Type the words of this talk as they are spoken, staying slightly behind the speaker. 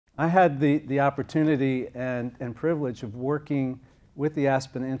I had the opportunity and privilege of working with the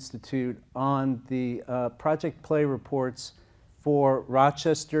Aspen Institute on the Project Play reports for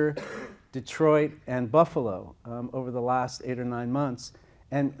Rochester, Detroit, and Buffalo over the last 8 or 9 months.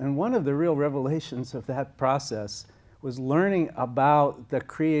 And one of the real revelations of that process was learning about the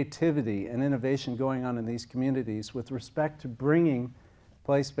creativity and innovation going on in these communities with respect to bringing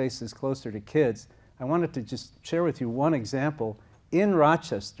play spaces closer to kids. I wanted to just share with you one example. In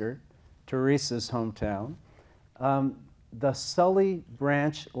Rochester, Teresa's hometown, the Sully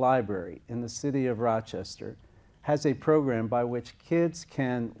Branch Library in the city of Rochester has a program by which kids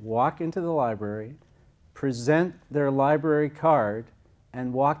can walk into the library, present their library card,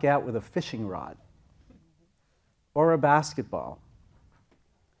 and walk out with a fishing rod or a basketball.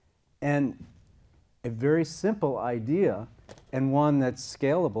 And a very simple idea, and one that's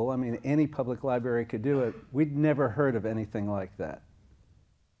scalable. I mean, any public library could do it. We'd never heard of anything like that.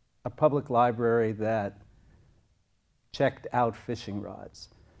 A public library that checked out fishing rods.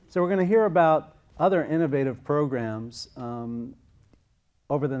 So we're going to hear about other innovative programs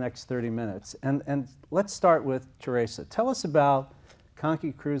over the next 30 minutes. And let's start with Teresa. Tell us about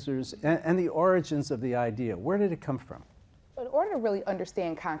Conky Cruisers and the origins of the idea. Where did it come from? In order to really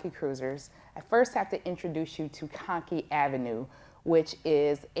understand Conky Cruisers, I first have to introduce you to Conky Avenue, which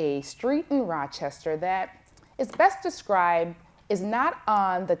is a street in Rochester that is best described is not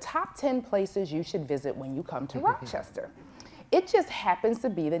on the top 10 places you should visit when you come to Rochester. It just happens to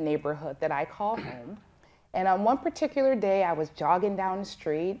be the neighborhood that I call home. And on one particular day, I was jogging down the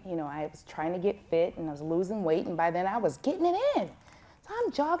street. You know, I was trying to get fit and I was losing weight, and by then I was getting it in. So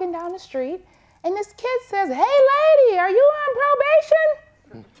I'm jogging down the street, and this kid says, "Hey lady, are you on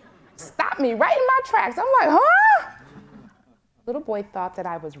probation?" Stop me right in my tracks. I'm like, huh? Little boy thought that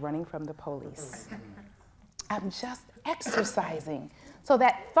I was running from the police. I'm just exercising. So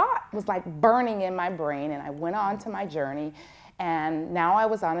that thought was like burning in my brain, and I went on to my journey, and now I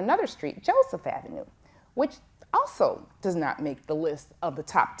was on another street, Joseph Avenue, which also does not make the list of the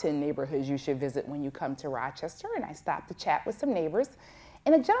top 10 neighborhoods you should visit when you come to Rochester. And I stopped to chat with some neighbors,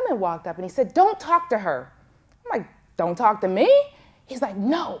 and a gentleman walked up and he said, "Don't talk to her." I'm like, "Don't talk to me?" He's like,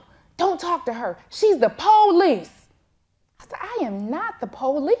 "No, don't talk to her. She's the police." I said, "I am not the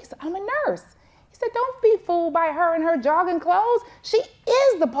police. I'm a nurse." He said, "Don't be fooled by her and her jogging clothes. She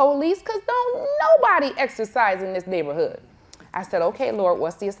is the police, because don't nobody exercise in this neighborhood." I said, "Okay, Lord,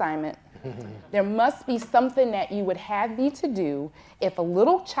 what's the assignment?" There must be something that you would have me to do if a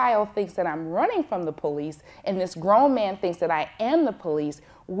little child thinks that I'm running from the police and this grown man thinks that I am the police.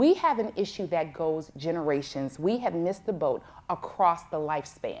 We have an issue that goes generations. We have missed the boat across the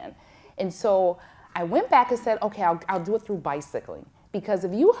lifespan. And so I went back and said, okay, I'll do it through bicycling. Because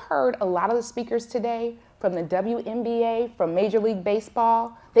if you heard a lot of the speakers today from the WNBA, from Major League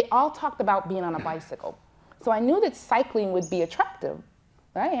Baseball, they all talked about being on a bicycle. So I knew that cycling would be attractive.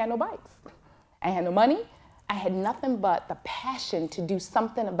 I ain't had no bikes. I had no money. I had nothing but the passion to do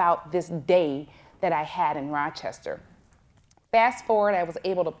something about this day that I had in Rochester. Fast forward, I was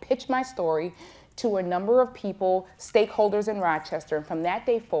able to pitch my story to a number of people, stakeholders in Rochester, and from that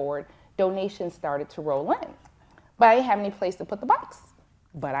day forward, donations started to roll in. But I didn't have any place to put the bikes,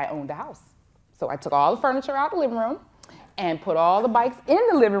 but I owned a house. So I took all the furniture out of the living room and put all the bikes in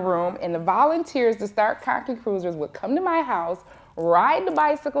the living room, and the volunteers to start Conky Cruisers would come to my house, ride the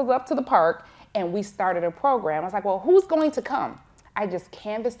bicycles up to the park, and we started a program. I was like, well, who's going to come? I just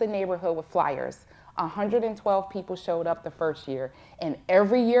canvassed the neighborhood with flyers. 112 people showed up the first year, and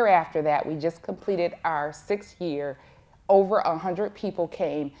every year after that, we just completed our 6th year. Over 100 people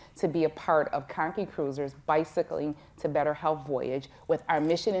came to be a part of Conky Cruisers Bicycling to Better Health Voyage, with our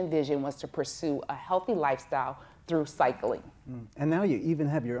mission and vision was to pursue a healthy lifestyle through cycling. And now you even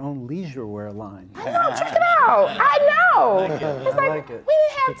have your own leisure wear line. I know, check it out. I know. It's like, we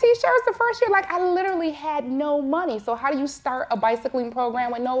didn't have t-shirts the first year. Like, I literally had no money. So how do you start a bicycling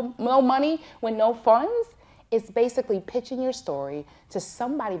program with no money, with no funds? It's basically pitching your story to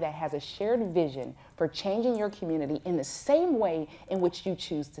somebody that has a shared vision for changing your community in the same way in which you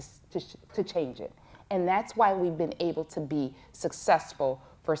choose to change it. And that's why we've been able to be successful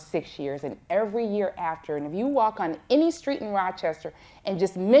for 6 years, and every year after. And if you walk on any street in Rochester and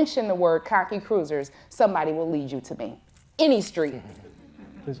just mention the word Conky Cruisers, somebody will lead you to me. Any street.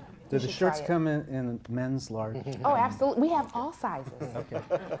 Do the shirts come in men's large? Oh, absolutely. We have all sizes. Okay.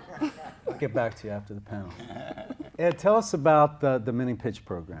 I'll get back to you after the panel. Ed, tell us about the Mini Pitch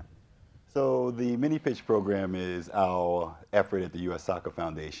program. So the Mini Pitch program is our effort at the U.S. Soccer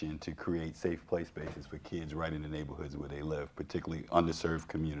Foundation to create safe play spaces for kids right in the neighborhoods where they live, particularly underserved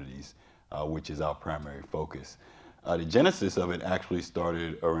communities, which is our primary focus. The genesis of it actually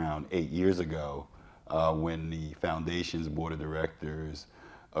started around 8 years ago when the foundation's board of directors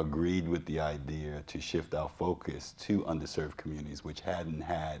agreed with the idea to shift our focus to underserved communities which hadn't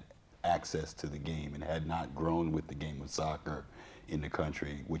had access to the game and had not grown with the game of soccer in the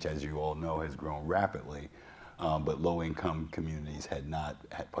country, which, as you all know, has grown rapidly. But low-income communities had not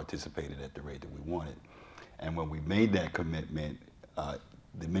participated at the rate that we wanted. And when we made that commitment,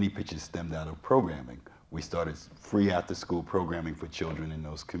 the mini pitches stemmed out of programming. We started free after-school programming for children in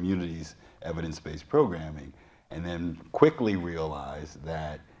those communities, evidence-based programming, and then quickly realized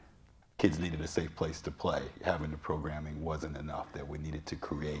that kids needed a safe place to play. Having the programming wasn't enough, that we needed to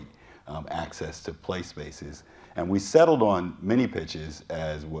create access to play spaces. And we settled on mini pitches,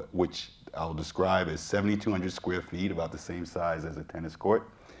 as which I'll describe as 7,200 square feet, about the same size as a tennis court,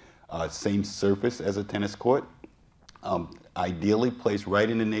 same surface as a tennis court, ideally placed right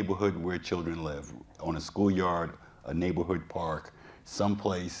in the neighborhood where children live, on a schoolyard, a neighborhood park,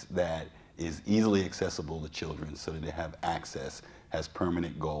 someplace that is easily accessible to children so that they have access, has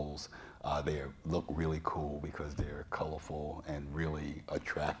permanent goals. They look really cool because they're colorful and really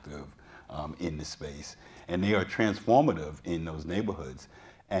attractive in the space. And they are transformative in those neighborhoods.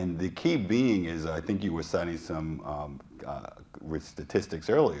 And the key being is, I think you were citing some statistics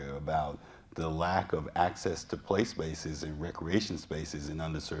earlier about the lack of access to play spaces and recreation spaces in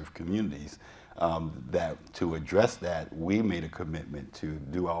underserved communities. That to address that, we made a commitment to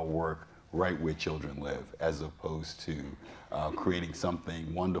do our work right where children live, as opposed to creating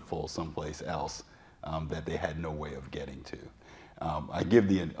something wonderful someplace else that they had no way of getting to. I give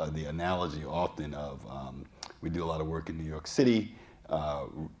the analogy often of, we do a lot of work in New York City.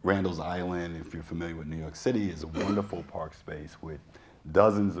 Randall's Island, if you're familiar with New York City, is a wonderful park space with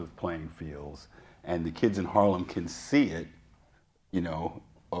dozens of playing fields, and the kids in Harlem can see it, you know,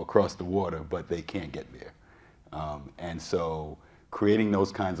 across the water, but they can't get there. And so creating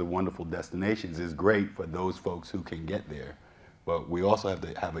those kinds of wonderful destinations is great for those folks who can get there, but we also have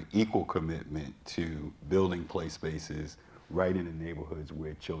to have an equal commitment to building play spaces right in the neighborhoods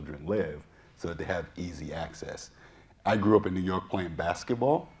where children live so that they have easy access. I grew up in New York playing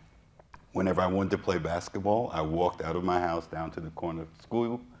basketball. Whenever I wanted to play basketball, I walked out of my house down to the corner of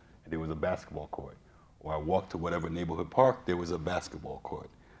school, and there was a basketball court. Or I walked to whatever neighborhood park, there was a basketball court.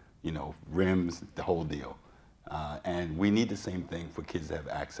 You know, rims, the whole deal. And we need the same thing for kids to have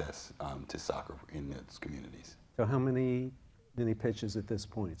access to soccer in those communities. So how many mini pitches at this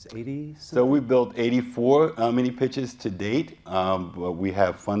point? It's 80? So we built 84 mini pitches to date, but we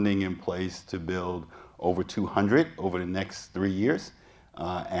have funding in place to build over 200 over the next 3 years.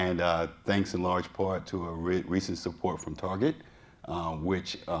 And thanks in large part to a recent support from Target,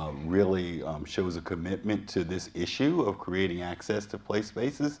 which really shows a commitment to this issue of creating access to play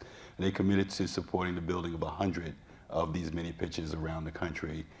spaces. They committed to supporting the building of 100 of these mini pitches around the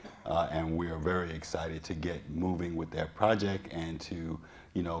country. And we are very excited to get moving with that project and to,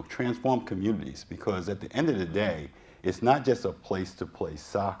 you know, transform communities, because at the end of the day, it's not just a place to play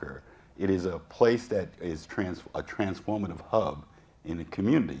soccer. It is a place that is a transformative hub in the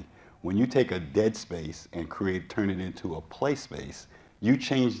community. When you take a dead space and turn it into a play space, you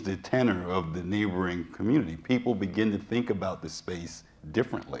change the tenor of the neighboring community. People begin to think about the space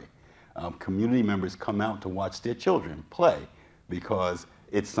differently. Community members come out to watch their children play because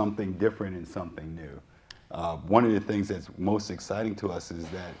it's something different and something new. One of the things that's most exciting to us is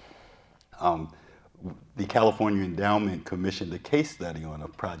that the California Endowment commissioned a case study on a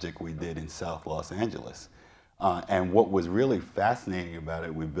project we did in South Los Angeles. And what was really fascinating about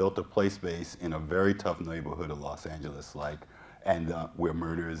it, we built a play space in a very tough neighborhood of Los Angeles, where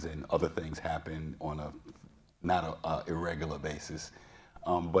murders and other things happen on not irregular basis.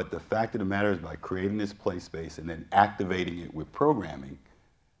 But the fact of the matter is, by creating this play space and then activating it with programming,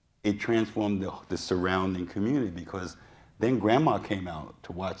 it transformed the surrounding community, because then grandma came out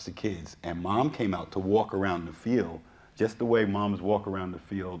to watch the kids, and mom came out to walk around the field, just the way moms walk around the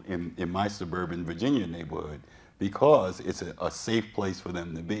field in my suburban Virginia neighborhood, because it's a safe place for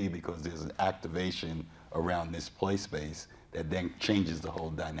them to be, because there's an activation around this play space that then changes the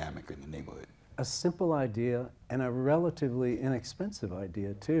whole dynamic in the neighborhood. A simple idea and a relatively inexpensive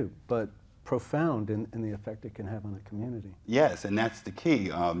idea too, but profound in the effect it can have on a community. Yes, and that's the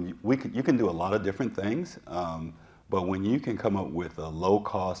key. You can do a lot of different things, but when you can come up with a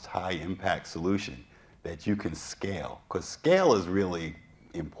low-cost, high-impact solution that you can scale, because scale is really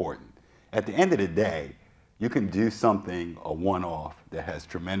important. At the end of the day, you can do something, a one-off, that has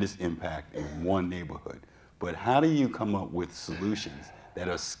tremendous impact in one neighborhood, but how do you come up with solutions that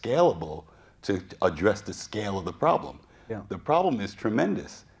are scalable to address the scale of the problem? Yeah. The problem is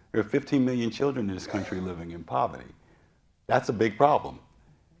tremendous. There are 15 million children in this country living in poverty. That's a big problem.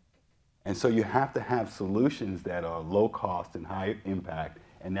 And so you have to have solutions that are low cost and high impact,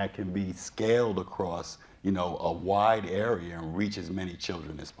 and that can be scaled across, you know, a wide area and reach as many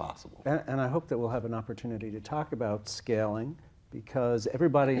children as possible. And I hope that we'll have an opportunity to talk about scaling, because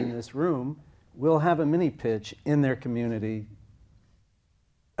everybody in this room will have a mini pitch in their community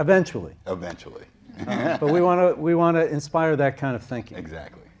eventually. Eventually. But we want to inspire that kind of thinking.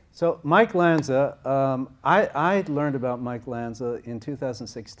 Exactly. So Mike Lanza, I learned about Mike Lanza in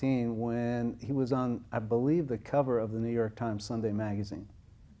 2016 when he was on, I believe, the cover of the New York Times Sunday magazine.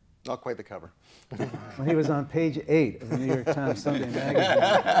 Not quite the cover. When he was on page 8 of the New York Times Sunday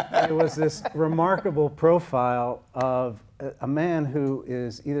magazine. It was this remarkable profile of a man who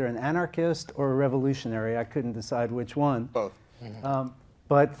is either an anarchist or a revolutionary. I couldn't decide which one. Both.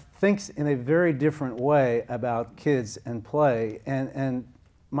 But thinks in a very different way about kids and play. And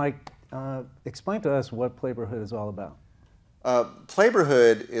Mike, explain to us what Playborhood is all about.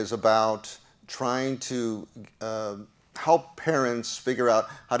 Playborhood is about trying to help parents figure out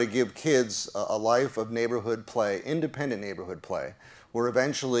how to give kids a life of neighborhood play, independent neighborhood play, where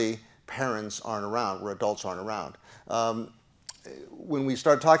eventually parents aren't around, where adults aren't around. When we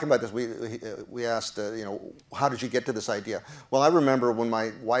started talking about this, we asked, you know, how did you get to this idea? Well, I remember when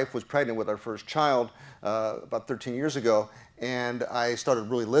my wife was pregnant with our first child about 13 years ago, and I started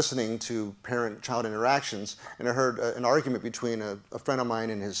really listening to parent-child interactions, and I heard an argument between a friend of mine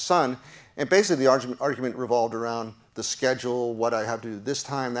and his son, and basically the argument revolved around the schedule, what I have to do this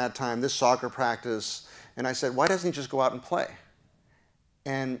time, this soccer practice, and I said, why doesn't he just go out and play?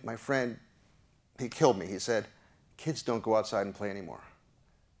 And my friend, he killed me. He said, kids don't go outside and play anymore.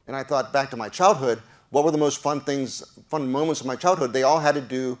 And I thought back to my childhood, what were the most fun moments of my childhood? They all had to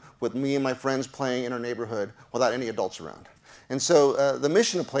do with me and my friends playing in our neighborhood without any adults around. And so the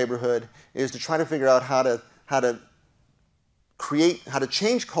mission of Playborhood is to try to figure out how to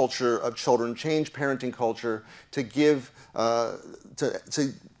change culture of children, change parenting culture, to give,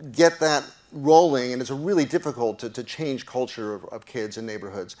 to get that rolling. And it's really difficult to change culture of kids in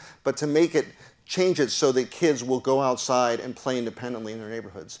neighborhoods, but to change it so that kids will go outside and play independently in their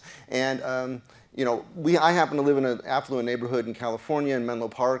neighborhoods. And you know, I happen to live in an affluent neighborhood in California, in Menlo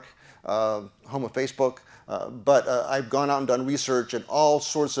Park, home of Facebook. But I've gone out and done research in all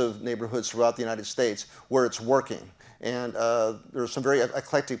sorts of neighborhoods throughout the United States where it's working. And there are some very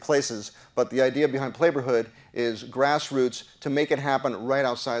eclectic places, but the idea behind Playborhood is grassroots to make it happen right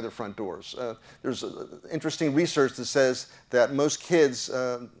outside their front doors. There's interesting research that says that most kids,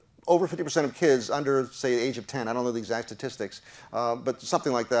 over 50% of kids under, say, the age of 10, I don't know the exact statistics, but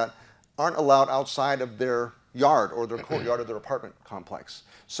something like that, aren't allowed outside of their yard or their courtyard or their apartment complex.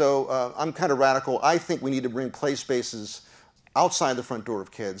 So I'm kind of radical. I think we need to bring play spaces outside the front door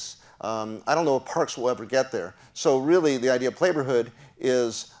of kids. I don't know if parks will ever get there. So really the idea of Playborhood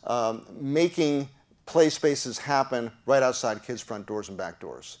is making play spaces happen right outside kids' front doors and back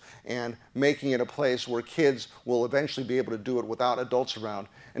doors, and making it a place where kids will eventually be able to do it without adults around,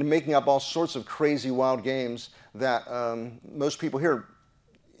 and making up all sorts of crazy, wild games that most people here,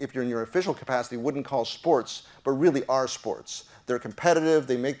 if you're in your official capacity, wouldn't call sports, but really are sports. They're competitive,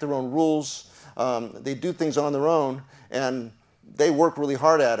 they make their own rules, they do things on their own, and they work really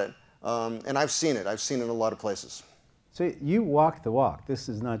hard at it. And I've seen it in a lot of places. So you walk the walk. This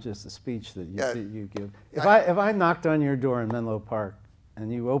is not just a speech that you give. If I knocked on your door in Menlo Park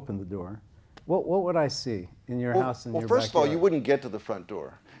and you opened the door, what would I see in your house and your backyard? Well, first of all, you wouldn't get to the front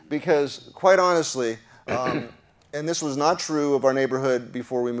door, because quite honestly, and this was not true of our neighborhood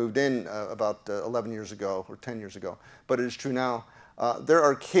before we moved in about 11 years ago or 10 years ago, but it is true now. There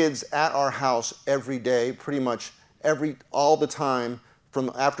are kids at our house every day, pretty much all the time, from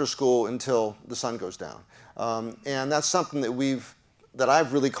after school until the sun goes down. And that's something that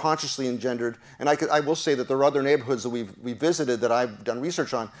I've really consciously engendered. And I will say that there are other neighborhoods that we visited that I've done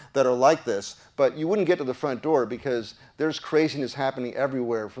research on that are like this. But you wouldn't get to the front door because there's craziness happening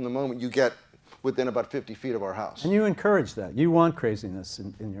everywhere from the moment you get within about 50 feet of our house. And you encourage that. You want craziness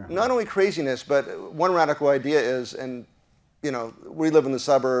in your house. Not only craziness, but one radical idea is, and you know, we live in the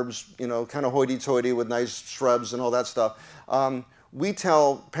suburbs, you know, kind of hoity-toity with nice shrubs and all that stuff. We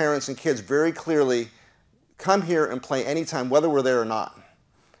tell parents and kids very clearly, come here and play anytime, whether we're there or not.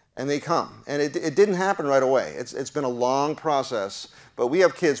 And they come. And it didn't happen right away. It's been a long process. But we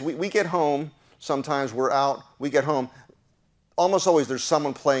have kids, we get home, sometimes we're out, we get home. Almost always there's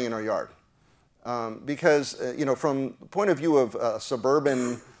someone playing in our yard. Because, you know, from the point of view of a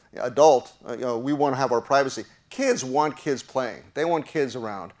suburban adult, you know, we want to have our privacy. Kids want kids playing. They want kids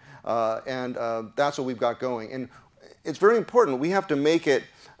around. And that's what we've got going. And it's very important. We have to make it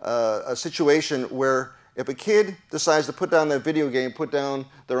a situation where If a kid decides to put down their video game, put down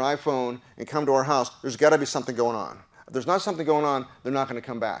their iPhone, and come to our house, there's got to be something going on. If there's not something going on, they're not going to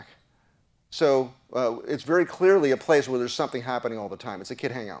come back. So it's very clearly a place where there's something happening all the time. It's a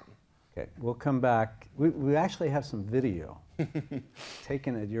kid hangout. Okay, we'll come back. We actually have some video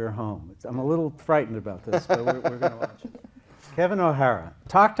taken at your home. I'm a little frightened about this, but we're going to watch it. Kevin O'Hara,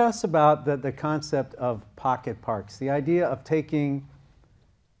 talk to us about the concept of pocket parks, the idea of taking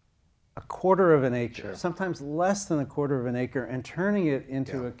a quarter of an acre, sometimes less than a quarter of an acre, and turning it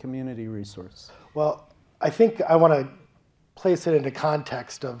into a community resource. Well, I think I want to place it into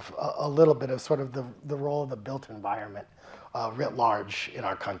context of a little bit of sort of the role of the built environment writ large in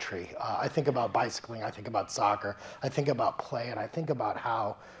our country. I think about bicycling, I think about soccer, I think about play, and I think about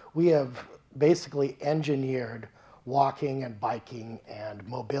how we have basically engineered walking and biking and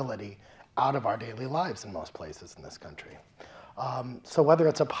mobility out of our daily lives in most places in this country. So whether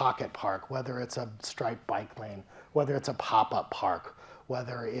it's a pocket park, whether it's a striped bike lane, whether it's a pop-up park,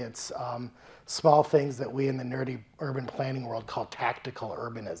 whether it's small things that we in the nerdy urban planning world call tactical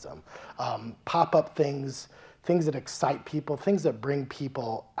urbanism, pop-up things that excite people, things that bring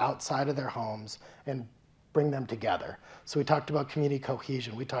people outside of their homes and bring them together. So we talked about community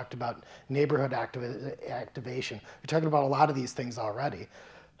cohesion, we talked about neighborhood activation, we're talking about a lot of these things already.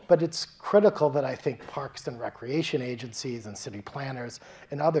 But it's critical that I think parks and recreation agencies and city planners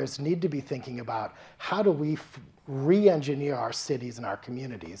and others need to be thinking about how do we re-engineer our cities and our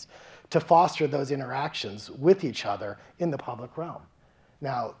communities to foster those interactions with each other in the public realm.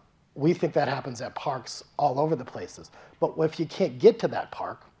 Now, we think that happens at parks all over the places, but if you can't get to that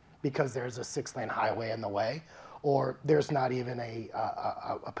park because there's a 6-lane highway in the way, or there's not even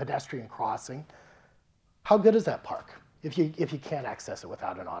a pedestrian crossing, how good is that park if you can't access it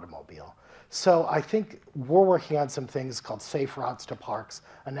without an automobile? So I think we're working on some things called Safe Routes to Parks,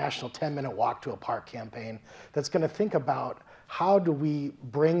 a national 10-minute walk to a park campaign that's going to think about how do we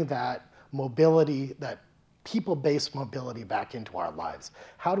bring that mobility, that people-based mobility back into our lives?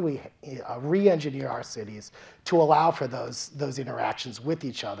 How do we re-engineer our cities to allow for those interactions with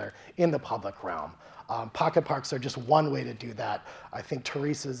each other in the public realm? Pocket parks are just one way to do that. I think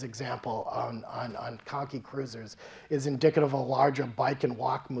Teresa's example on Conky Cruisers is indicative of a larger bike and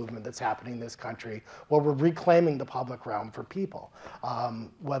walk movement that's happening in this country, where we're reclaiming the public realm for people.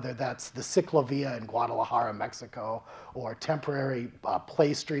 Whether that's the Ciclovia in Guadalajara, Mexico, or temporary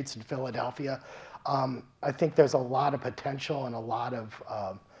play streets in Philadelphia. I think there's a lot of potential and a lot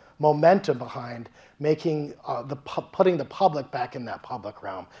of momentum behind making putting the public back in that public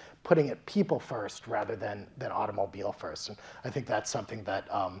realm, putting it people first rather than automobile first. And I think that's something that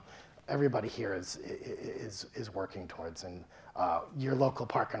everybody here is working towards. And your local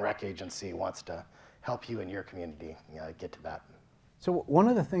park and rec agency wants to help you and your community get to that. So one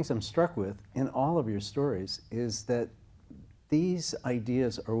of the things I'm struck with in all of your stories is that these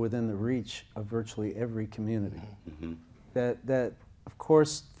ideas are within the reach of virtually every community. Mm-hmm. That of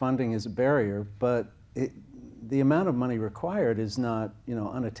course funding is a barrier, but the amount of money required is not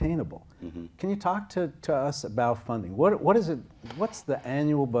unattainable. Mm-hmm. Can you talk to us about funding? What is it? What's the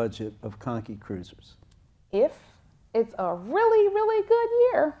annual budget of Conky Cruisers? If it's a really, really good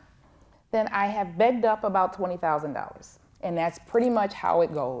year, then I have begged up about $20,000. And that's pretty much how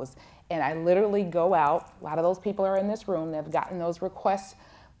it goes. And I literally go out, a lot of those people are in this room, they've gotten those requests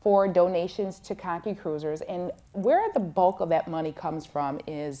for donations to Conky Cruisers. And where the bulk of that money comes from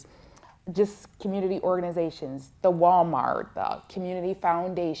is just community organizations, the Walmart, the Community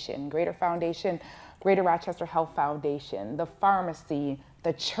Foundation, Greater Rochester Health Foundation, the pharmacy,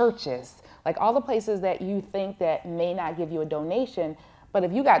 the churches, like all the places that you think that may not give you a donation, but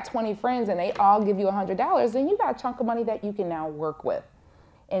if you got 20 friends and they all give you $100, then you got a chunk of money that you can now work with.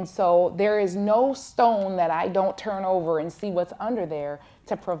 And so there is no stone that I don't turn over and see what's under there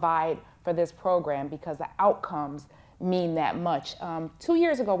to provide for this program, because the outcomes mean that much. 2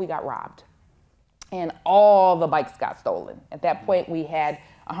 years ago, we got robbed and all the bikes got stolen. At that point, we had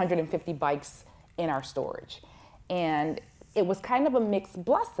 150 bikes in our storage. And it was kind of a mixed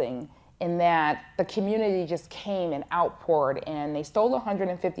blessing in that the community just came and outpoured, and they stole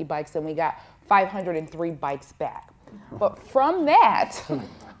 150 bikes and we got 503 bikes back. But from that,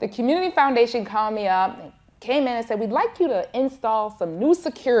 the Community Foundation called me up, and came in and said, we'd like you to install some new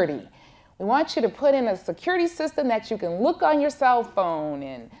security. We want you to put in a security system that you can look on your cell phone,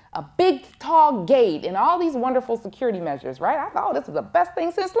 and a big tall gate, and all these wonderful security measures, right? I thought, oh, this is the best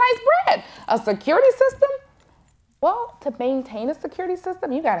thing since sliced bread. A security system? Well, to maintain a security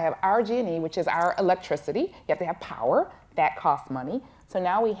system, you gotta have RG&E, which is our electricity. You have to have power, that costs money. So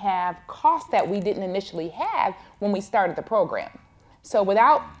now we have costs that we didn't initially have when we started the program. So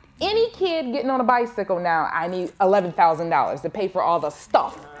without Any kid getting on a bicycle now, I need $11,000 to pay for all the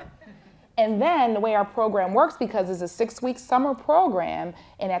stuff. And then the way our program works, because it's a 6-week summer program,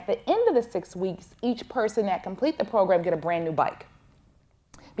 and at the end of the 6 weeks, each person that complete the program get a brand new bike.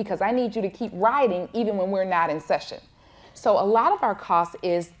 Because I need you to keep riding even when we're not in session. So a lot of our cost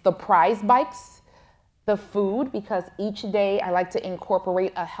is the prize bikes, the food, because each day I like to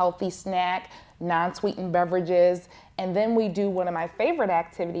incorporate a healthy snack, non-sweetened beverages, and then we do one of my favorite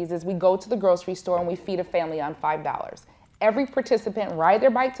activities is we go to the grocery store and we feed a family on $5. Every participant ride their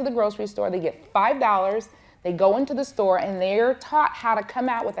bike to the grocery store, they get $5, they go into the store and they're taught how to come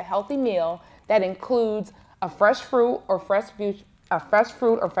out with a healthy meal that includes a fresh fruit or fresh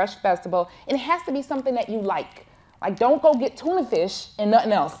vegetable, and it has to be something that you like. Like, don't go get tuna fish and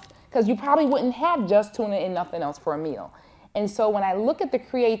nothing else, because you probably wouldn't have just tuna and nothing else for a meal. And so when I look at the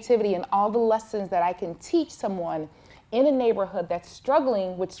creativity and all the lessons that I can teach someone in a neighborhood that's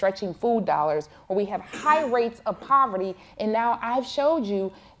struggling with stretching food dollars, where we have high rates of poverty, and now I've showed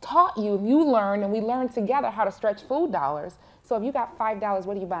you, taught you, you learn, and we learn together how to stretch food dollars. So if you got $5,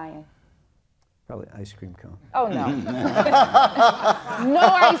 what are you buying? Probably ice cream cone. Oh, no. No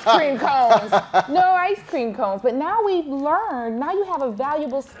ice cream cones. No ice cream cones. But now we've learned, now you have a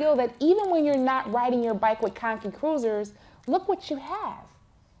valuable skill that even when you're not riding your bike with Conky Cruisers, look what you have.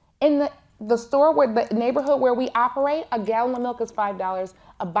 In the store, where the neighborhood where we operate, a gallon of milk is $5.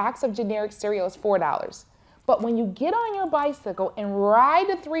 A box of generic cereal is $4. But when you get on your bicycle and ride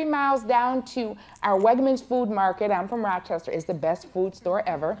the 3 miles down to our Wegmans Food Market, I'm from Rochester, it's the best food store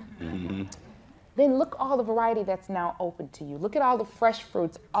ever. Mm-hmm. Then look all the variety that's now open to you. Look at all the fresh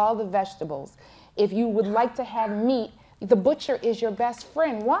fruits, all the vegetables. If you would like to have meat, the butcher is your best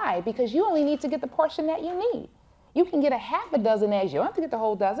friend. Why? Because you only need to get the portion that you need. You can get a half a dozen eggs. You don't have to get the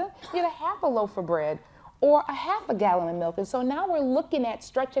whole dozen. You get a half a loaf of bread or a half a gallon of milk. And so now we're looking at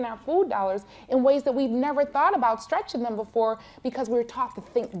stretching our food dollars in ways that we've never thought about stretching them before, because we're taught to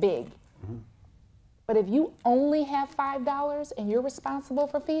think big. Mm-hmm. But if you only have $5 and you're responsible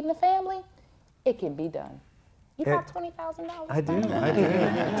for feeding a family, it can be done. You got $20,000. I do.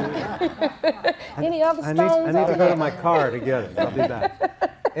 Any other stones? I need to go to my car to get it. I'll be back.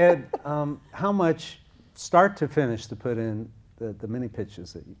 Ed, how much start to finish to put in the mini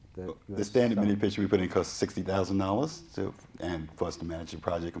pitches that you The standard mini pitch we put in costs $60,000, and for us to manage the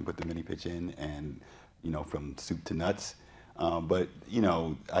project and put the mini pitch in, and from soup to nuts. But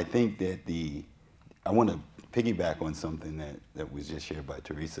I think that I want to piggyback on something that was just shared by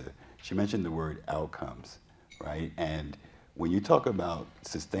Teresa. She mentioned the word outcomes, right? And when you talk about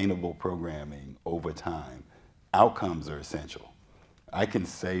sustainable programming over time, outcomes are essential. I can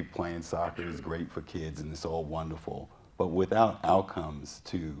say playing soccer is great for kids and it's all wonderful, but without outcomes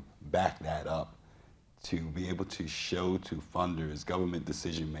to back that up, to be able to show to funders, government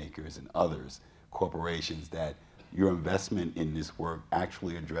decision makers, and others, corporations, that your investment in this work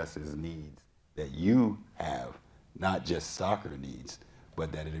actually addresses needs that you have, not just soccer needs,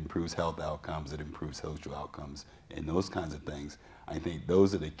 but that it improves health outcomes, it improves social outcomes, and those kinds of things. I think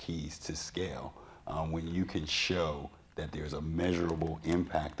those are the keys to scale. When you can show that there's a measurable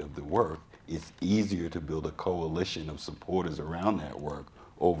impact of the work, it's easier to build a coalition of supporters around that work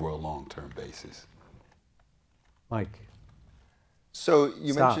over a long-term basis. Mike. So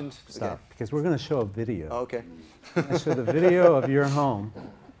you Stop, mentioned... Stop, okay. because we're going to show a video. Oh, okay. I show the video of your home.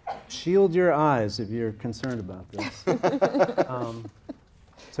 Shield your eyes if you're concerned about this.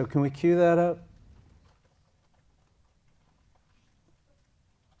 So can we cue that up?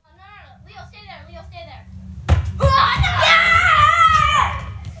 Oh, no. Leo, stay there. Leo, stay there. Yeah!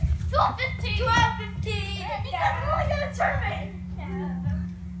 12-15. 12-15. Yeah, you guys really got a tournament. Yeah.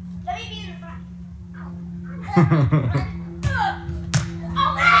 Let me be in the front. Oh,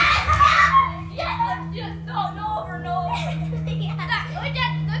 man! Yeah, no over, no over.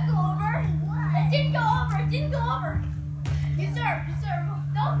 Dad, go over. It didn't go over. You serve.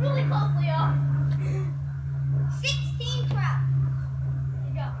 That was really close, Leo. 16-12. There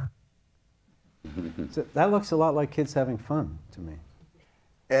you go. So that looks a lot like kids having fun to me.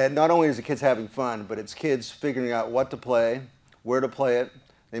 And not only is the kids having fun, but it's kids figuring out what to play, where to play it.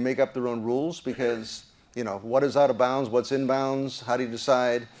 They make up their own rules because, what is out of bounds, what's in bounds, how do you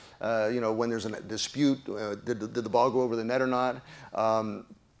decide, when there's a dispute, did the ball go over the net or not?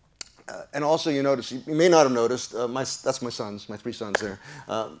 And also you may not have noticed, that's my 3 sons there.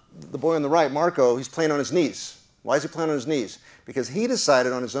 The boy on the right, Marco, he's playing on his knees. Why is he playing on his knees? Because he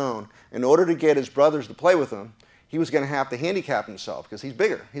decided on his own, in order to get his brothers to play with him, he was going to have to handicap himself because he's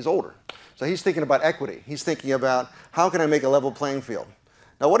bigger, he's older. So he's thinking about equity. He's thinking about, how can I make a level playing field?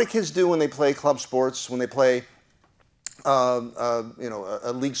 Now what do kids do when they play club sports, when they play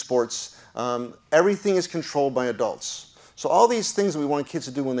league sports, everything is controlled by adults. So all these things that we want kids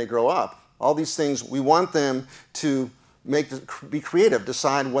to do when they grow up, all these things, we want them to be creative,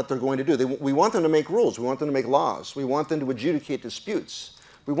 decide what they're going to do. We want them to make rules. We want them to make laws. We want them to adjudicate disputes.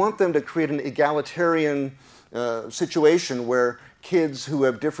 We want them to create an egalitarian situation where kids who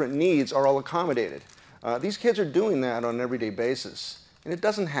have different needs are all accommodated. These kids are doing that on an everyday basis. And it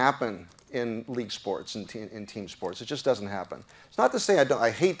doesn't happen in league sports and in team sports. It just doesn't happen. It's not to say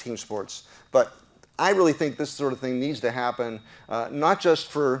I hate team sports, but I really think this sort of thing needs to happen, not just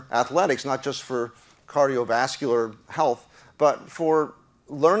for athletics, not just for cardiovascular health, but for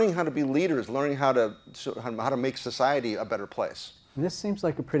learning how to be leaders, learning how to make society a better place. And this seems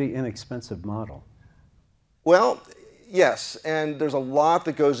like a pretty inexpensive model. Well, yes, and there's a lot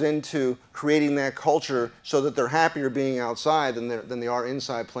that goes into creating that culture so that they're happier being outside than they are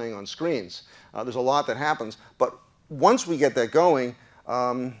inside playing on screens. There's a lot that happens, but once we get that going,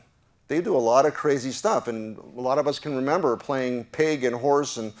 they do a lot of crazy stuff, and a lot of us can remember playing pig and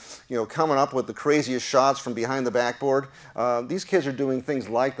horse and coming up with the craziest shots from behind the backboard. These kids are doing things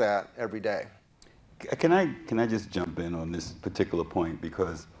like that every day. Can I just jump in on this particular point,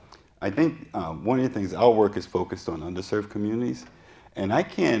 because I think one of the things, our work is focused on underserved communities, and I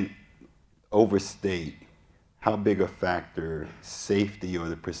can't overstate how big a factor safety or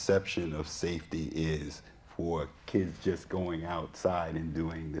the perception of safety is for kids just going outside and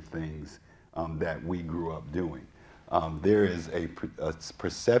doing the things that we grew up doing. There is a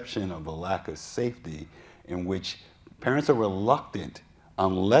perception of a lack of safety in which parents are reluctant,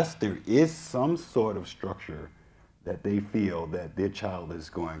 unless there is some sort of structure that they feel that their child is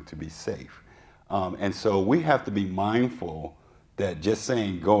going to be safe. And so we have to be mindful that just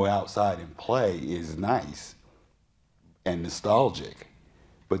saying go outside and play is nice and nostalgic.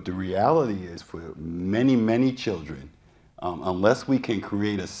 But the reality is, for many, many children, unless we can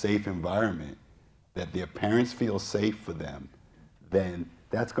create a safe environment that their parents feel safe for them, then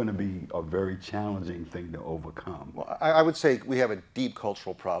that's going to be a very challenging thing to overcome. Well, I would say we have a deep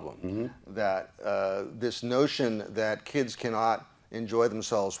cultural problem, that this notion that kids cannot enjoy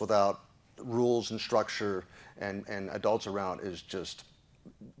themselves without rules and structure and adults around is just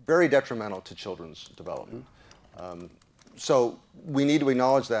very detrimental to children's development. So we need to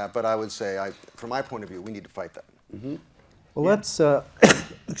acknowledge that, but I would say, from my point of view, we need to fight that. Well, let's,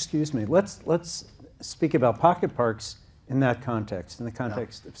 excuse me, let's speak about pocket parks in that context, in the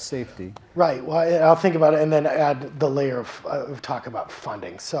context of safety. Right. Well, I'll think about it and then add the layer of talk about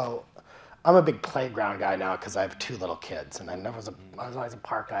funding. So I'm a big playground guy now because I have 2 little kids, and I was always a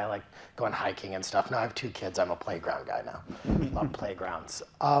park guy. I like going hiking and stuff. Now I have 2 kids. I'm a playground guy now. Love playgrounds.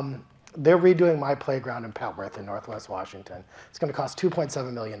 They're redoing my playground in Pelworth in Northwest Washington. It's going to cost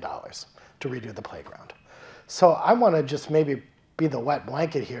 $2.7 million to redo the playground. So I want to just maybe be the wet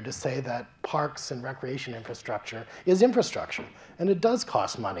blanket here to say that parks and recreation infrastructure is infrastructure, and it does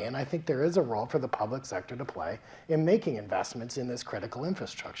cost money, and I think there is a role for the public sector to play in making investments in this critical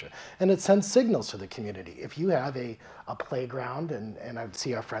infrastructure. And it sends signals to the community. If you have a playground, and I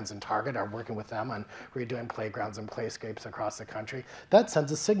see our friends in Target are working with them on redoing playgrounds and playscapes across the country, that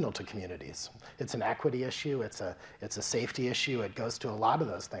sends a signal to communities. It's an equity issue, it's a safety issue, it goes to a lot of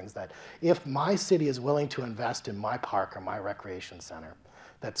those things, that if my city is willing to invest in my park or my recreation center,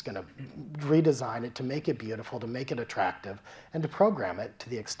 that's going to redesign it to make it beautiful, to make it attractive, and to program it to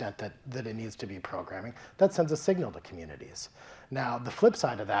the extent that it needs to be programming, that sends a signal to communities. Now, the flip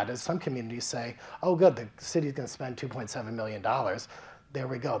side of that is some communities say, oh good, the city's going to spend $2.7 million. There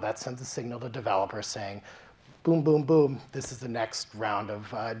we go. That sends a signal to developers saying, boom, boom, boom, this is the next round of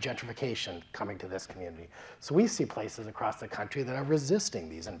gentrification coming to this community. So we see places across the country that are resisting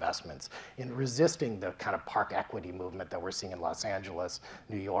these investments, in resisting the kind of park equity movement that we're seeing in Los Angeles,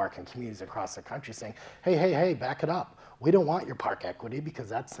 New York, and communities across the country saying, hey, hey, hey, back it up. We don't want your park equity, because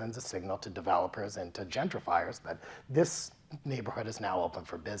that sends a signal to developers and to gentrifiers that this neighborhood is now open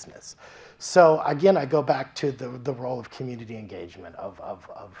for business. So again, I go back to the role of community engagement,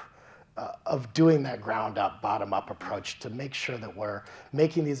 of doing that ground-up, bottom-up approach to make sure that we're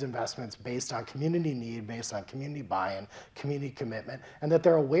making these investments based on community need, based on community buy-in, community commitment, and that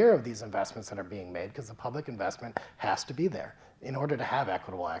they're aware of these investments that are being made, because the public investment has to be there in order to have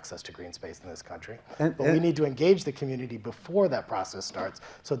equitable access to green space in this country. But we need to engage the community before that process starts,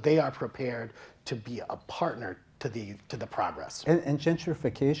 so they are prepared to be a partner to the progress. And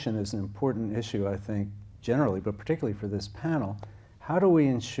gentrification is an important issue, I think, generally, but particularly for this panel. How do we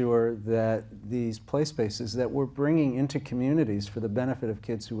ensure that these play spaces that we're bringing into communities for the benefit of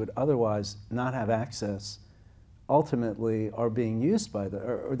kids who would otherwise not have access ultimately are being used by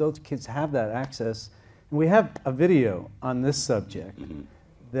or those kids have that access We have a video on this subject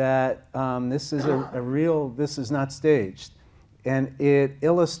that this is this is not staged. And it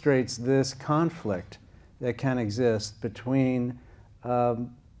illustrates this conflict that can exist between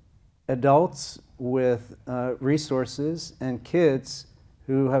adults with resources and kids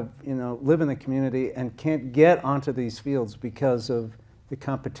who have, live in the community and can't get onto these fields because of the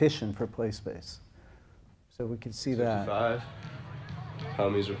competition for play space. So we can see that. 65.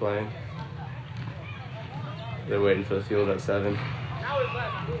 Homies are playing. They're waiting for the field at 7.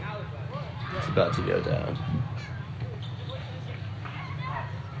 It's about to go down.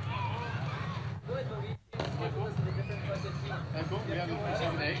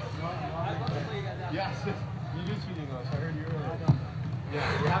 Yes, you do cheating us. I heard you earlier.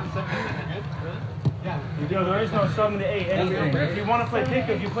 Yeah, you have 7 to 8. Good? Really? Yeah. Yo, there is no 7 to 8 anything. If you want to play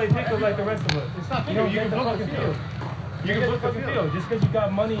pickup, you play pickup like the rest of us. It's not You don't pickup. You get can the book the fucking field. field. You can book the field. Just because you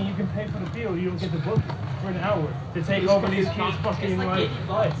got money and you can pay for the field, you don't get the book for an hour to take over these kids' fucking like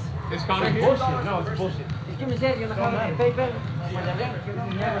life. It's Connor It's here? bullshit. No, it's bullshit. Give me a second, Don't matter. paper.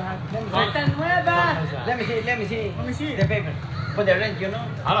 Let me see the paper. For the rent, I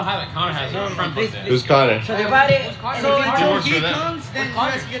don't have it. Connor has it. Friend booked it. Who's Connor? So the body, so He until works for he them. comes, then you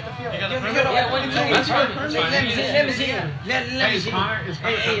guys get the field. That's fine. That's fine. Let me see. Let me see. Hey, is Connor? Is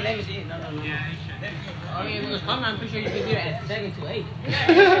Connor? Hey, let me see. No. I mean, if it was coming, I'm pretty sure you'd be here at 7 to 8.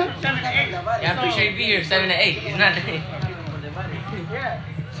 Yeah, Yeah, I'm pretty sure you'd be here 7 to 8. It's not. Yeah.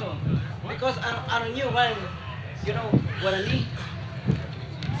 So because I don't know what what I need.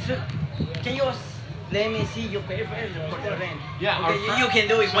 So can you let me see your paper for the rent? Yeah, Okay, you can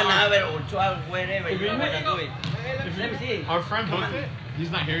do it 1 hour or 2 hours, wherever you want to do it. Let me see. Our friend booked it.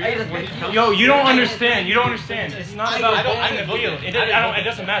 He's not here I yet. respect When he you. comes- Yo, you don't understand. You don't understand. It's not about I don't- I booking the didn't book field. it. It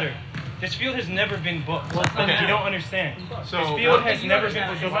doesn't matter. This field has never been booked. Okay. You don't understand. So, This field has never been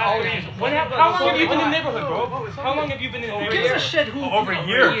booked. The last 3 years. How long have you been in the neighborhood, bro? How long have you been in the neighborhood? gives a shit who- Over a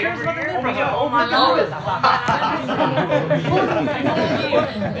year. Oh my God.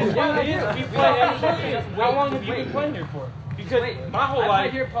 How long have you been playing here for? Because my whole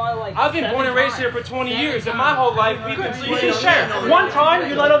life, I've been born and raised here for 20 years, and my whole life we've been playing. You can share. One time,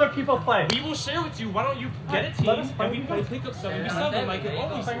 you let other people play. We will share with you. Why don't you get a team and we play pickup 7v7 like it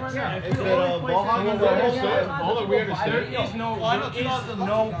always is. all that we understood. There is no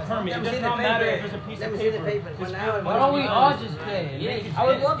permit. It does not matter if there's a piece Let of me see the paper. paper. Why don't we all just play? I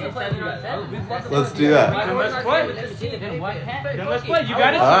would love to play. Let's do that. Then let's play. Let me see the Then what? paper. Then let's play. You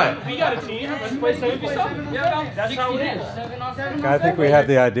got a team. Alright. We got a team. Let's play 7v7. That's how it is. 7 on 7. I think we have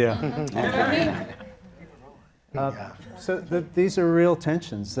the idea. So these are real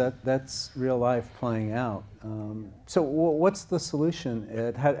tensions. That's real life playing out. So what's the solution,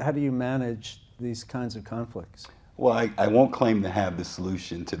 Ed? How do you manage these kinds of conflicts? Well, I won't claim to have the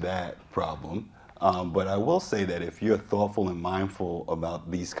solution to that problem, but I will say that if you're thoughtful and mindful about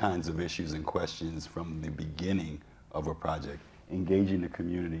these kinds of issues and questions from the beginning of a project, engaging the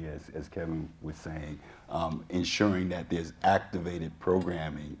community, as Kevin was saying, ensuring that there's activated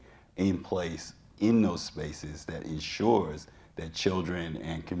programming in place in those spaces that ensures that children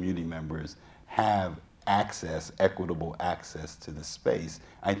and community members have access, equitable access to the space.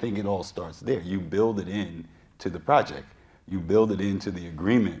 I think it all starts there. You build it in to the project. You build it into the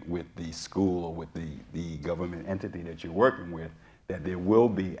agreement with the school or with the government entity that you're working with, that there will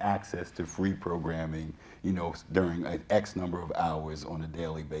be access to free programming, during an X number of hours on a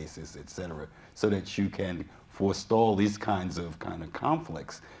daily basis, et cetera, so that you can forestall these kinds of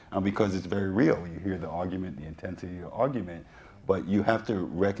conflicts, because it's very real. You hear the argument, the intensity of the argument, but you have to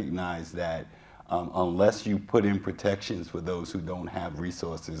recognize that unless you put in protections for those who don't have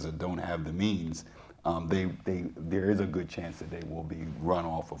resources or don't have the means, there is a good chance that they will be run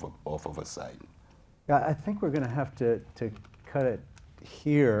off of a site. Yeah, I think we're going to have to cut it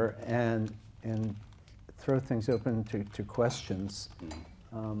here and throw things open to questions.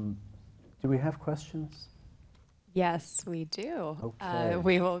 Do we have questions? Yes, we do. Okay.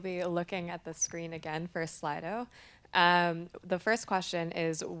 We will be looking at the screen again for Slido. The first question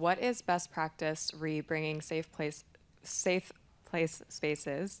is, what is best practice bringing safe place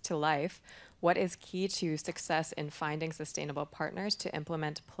spaces to life? What is key to success in finding sustainable partners to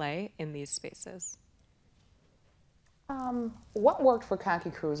implement play in these spaces? What worked for Conky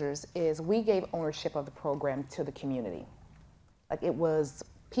Cruisers is we gave ownership of the program to the community.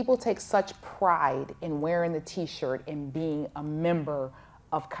 People take such pride in wearing the t-shirt and being a member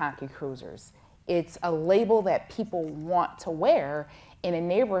of Conky Cruisers. It's a label that people want to wear in a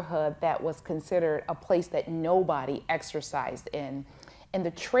neighborhood that was considered a place that nobody exercised in. And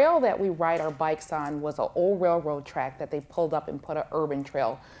the trail that we ride our bikes on was an old railroad track that they pulled up and put an urban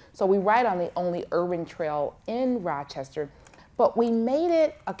trail. So we ride on the only urban trail in Rochester, but we made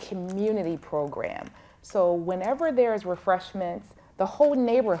it a community program. So whenever there's refreshments, the whole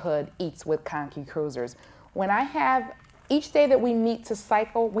neighborhood eats with Conkey Cruisers. When I have, each day that we meet to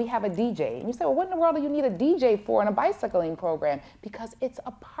cycle, we have a DJ. And you say, well, what in the world do you need a DJ for in a bicycling program? Because it's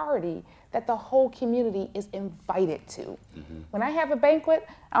a party that the whole community is invited to. When I have a banquet,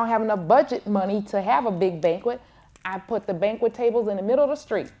 I don't have enough budget money to have a big banquet. I put the banquet tables in the middle of the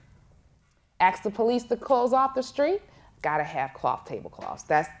street. Ask the police to close off the street, gotta have cloth tablecloths.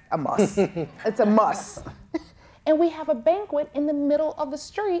 That's a must. It's a must. And we have a banquet in the middle of the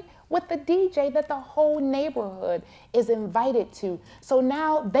street with the DJ that the whole neighborhood is invited to. So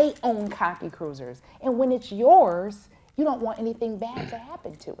now they own Conkey Cruisers. And when it's yours, you don't want anything bad to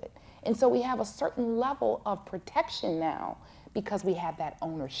happen to it. And so we have a certain level of protection now because we have that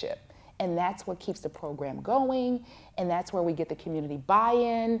ownership. And that's what keeps the program going. And that's where we get the community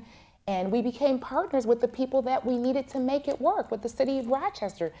buy-in. And we became partners with the people that we needed to make it work, with the city of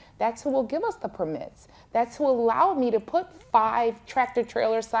Rochester. That's who will give us the permits. That's who allowed me to put 5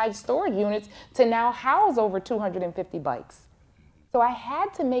 tractor-trailer side storage units to now house over 250 bikes. So I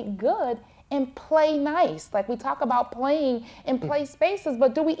had to make good and play nice. Like we talk about playing in play spaces,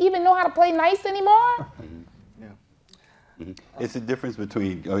 but do we even know how to play nice anymore? It's the difference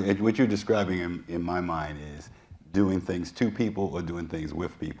between, what you're describing in my mind is doing things to people or doing things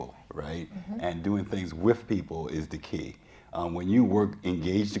with people, right? And doing things with people is the key. When you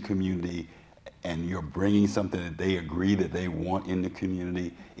engage the community and you're bringing something that they agree that they want in the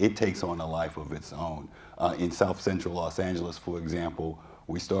community, it takes on a life of its own. In South Central Los Angeles, for example,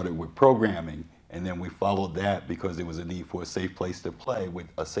 we started with programming, and then we followed that because there was a need for a safe place to play. With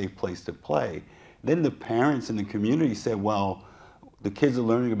a safe place to play, then the parents in the community said, well, the kids are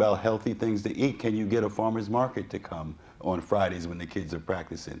learning about healthy things to eat. Can you get a farmer's market to come on Fridays when the kids are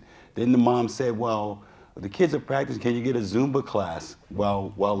practicing? Then the mom said, well, the kids are practicing. Can you get a Zumba class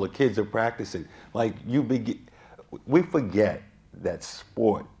while the kids are practicing? Like we forget that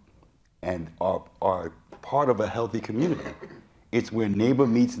sport and are part of a healthy community. It's where neighbor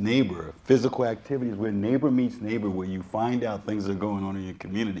meets neighbor. Physical activities where neighbor meets neighbor, where you find out things that are going on in your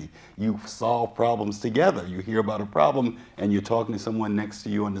community. You solve problems together. You hear about a problem and you're talking to someone next to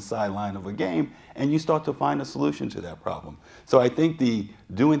you on the sideline of a game and you start to find a solution to that problem. So I think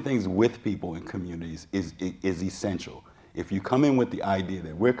doing things with people in communities is essential. If you come in with the idea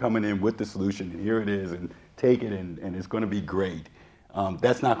that we're coming in with the solution and here it is and take it and it's going to be great,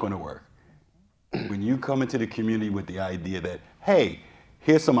 that's not going to work. When you come into the community with the idea that, hey,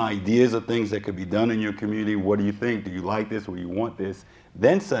 here's some ideas of things that could be done in your community. What do you think? Do you like this or you want this?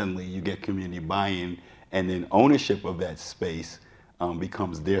 Then suddenly you get community buy-in, and then ownership of that space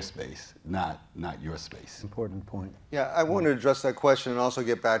becomes their space, not your space. Important point. Yeah, I want to address that question and also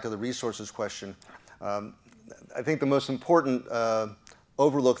get back to the resources question. I think the most important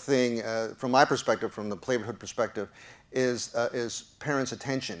overlooked thing from my perspective, from the Playhood perspective, is parents'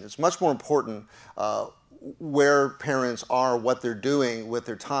 attention. It's much more important where parents are, what they're doing with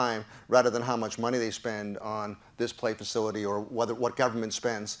their time, rather than how much money they spend on this play facility or what government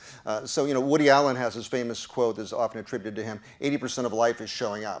spends. So, you know, Woody Allen has his famous quote that's often attributed to him, 80% of life is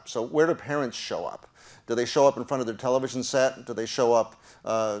showing up. So where do parents show up? Do they show up in front of their television set? Do they show up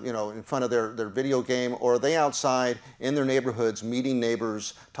you know, in front of their video game? Or are they outside in their neighborhoods, meeting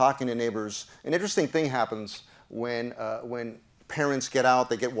neighbors, talking to neighbors? An interesting thing happens when parents get out,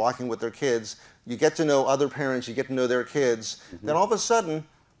 they get walking with their kids, you get to know other parents, you get to know their kids, then all of a sudden,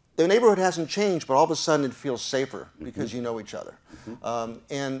 the neighborhood hasn't changed, but all of a sudden it feels safer because you know each other.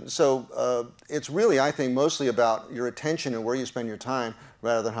 And so it's really, I think, mostly about your attention and where you spend your time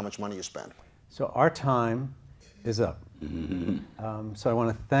rather than how much money you spend. So our time is up. So I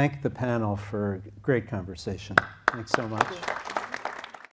want to thank the panel for a great conversation. Thanks so much.